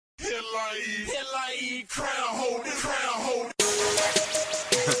L.I.E. crown holder.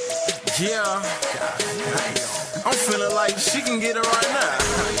 Yeah, I'm feeling like she can get it right now.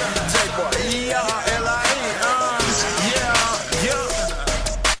 JBoi, yeah, L.I.E. Yeah.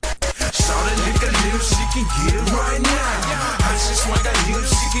 Shawty lick a lip, she can get it right now. How she swing her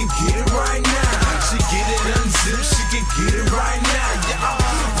hips, she can get it right now. She get it unzipped, she can get it right now. Yeah,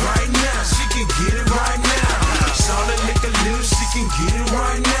 right now, she can get it right now. Shawty lick a lip, she can get it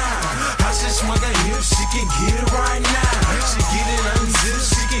right now. How she swing her hips, she can get it right now. She get it unzipped,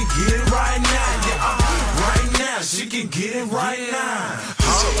 she can get it right now. Yeah, right now, she can get it right now.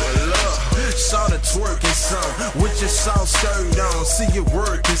 Hold up, shawty twerking some with your soft skirt on. See you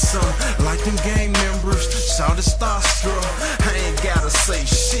working some like them gang members. Shawty starstruck, I ain't gotta say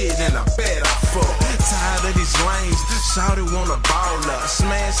shit, and I bet I fuck. Tired of these lanes, shawty wanna ball up,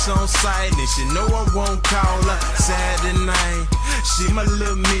 smash on sight, and she know I won't call her. Saturday night, she my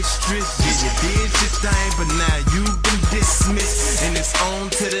little mistress. Yeah, you did your thing, but now you been dismissed, and it's on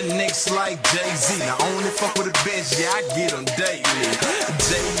to the next like Jay-Z. Now only fuck with the best, yeah, I get them daily.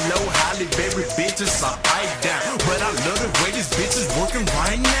 J-Lo, Holly Berry bitches are pipe down, but I love the way this bitch is working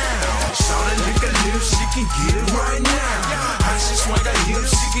right now. Shawty lick a lip, she can get it right now. How she swing her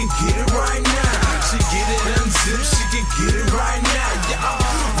hips, she can get it right now. She get it unzipped, she can get it right now. Yeah,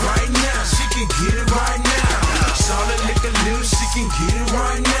 right now, she can get it right now. Shawty lick a lip, she can get it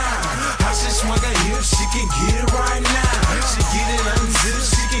right now. How she swing her hips, she can get it right now. She get it unzipped,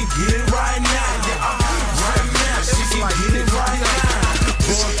 she can get it right now. Yeah, right now, she can get it right now.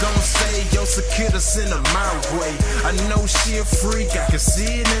 Boy, gon' say, yo, Sakita send her my way. I know she a freak, I can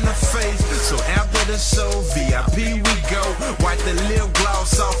see it in her face. So after the show, VIP we go. Wipe the lip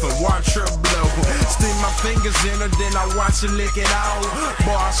gloss off and watch her blow. Stick my fingers in her, then I watch her lick it out.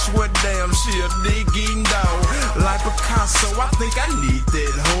 Boy, I swear damn, she a digging dog. Like Picasso, I think I need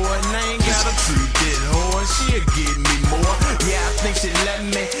that hoe. And I ain't gotta treat that hoe, and she'll give me more. Yeah, I think she let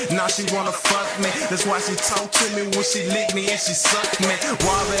me, now she wanna fuck me. That's why she talk to me when she lick me and she suck me.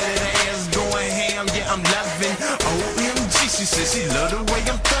 While that ass going ham, yeah, I'm loving. OMG, she said she love the way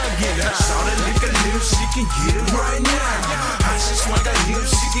I'm thugging. Shawty lick a lip, she can get it right now. How she swing her hips,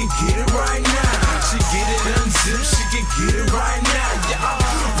 she can get it right now. She get it unzipped, she can get it right now. Yeah,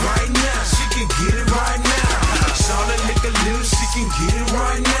 right now, she can get it right now. Shawty lick a lip, she can get